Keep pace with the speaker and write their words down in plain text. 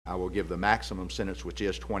I will give the maximum sentence, which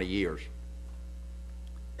is 20 years.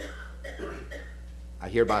 I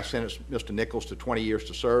hereby sentence Mr. Nichols to 20 years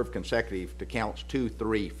to serve, consecutive to counts 2,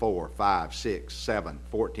 3, 4, 5, 6, 7,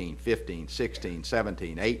 14, 15, 16,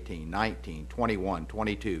 17, 18, 19, 21,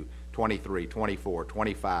 22, 23, 24,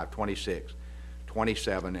 25, 26,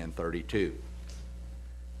 27, and 32.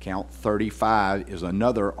 Count 35 is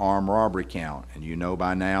another armed robbery count, and you know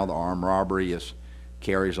by now the armed robbery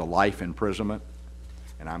carries a life imprisonment,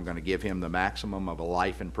 and I'm going to give him the maximum of a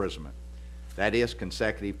life imprisonment. That is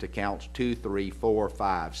consecutive to counts 2, 3, 4,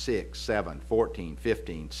 5, 6, 7, 14,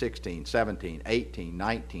 15, 16, 17, 18,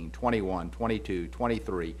 19, 21, 22,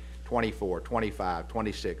 23, 24, 25,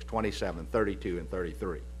 26, 27, 32, and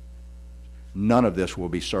 33. None of this will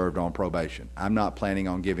be served on probation. I'm not planning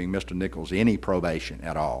on giving Mr. Nichols any probation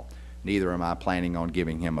at all. Neither am I planning on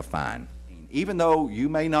giving him a fine. Even though you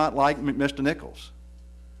may not like Mr. Nichols,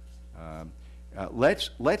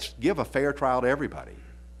 let's give a fair trial to everybody.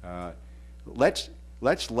 Let's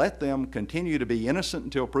let them continue to be innocent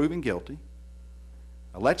until proven guilty.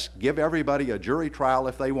 Let's give everybody a jury trial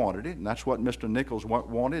if they wanted it, and that's what Mr. Nichols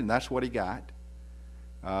wanted, and that's what he got.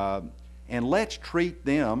 And let's treat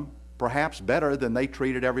them perhaps better than they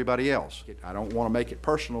treated everybody else. I don't want to make it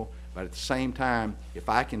personal, but at the same time, if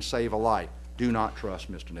I can save a life, do not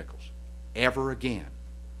trust Mr. Nichols. Ever again.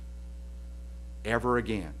 Ever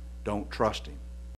again. Don't trust him.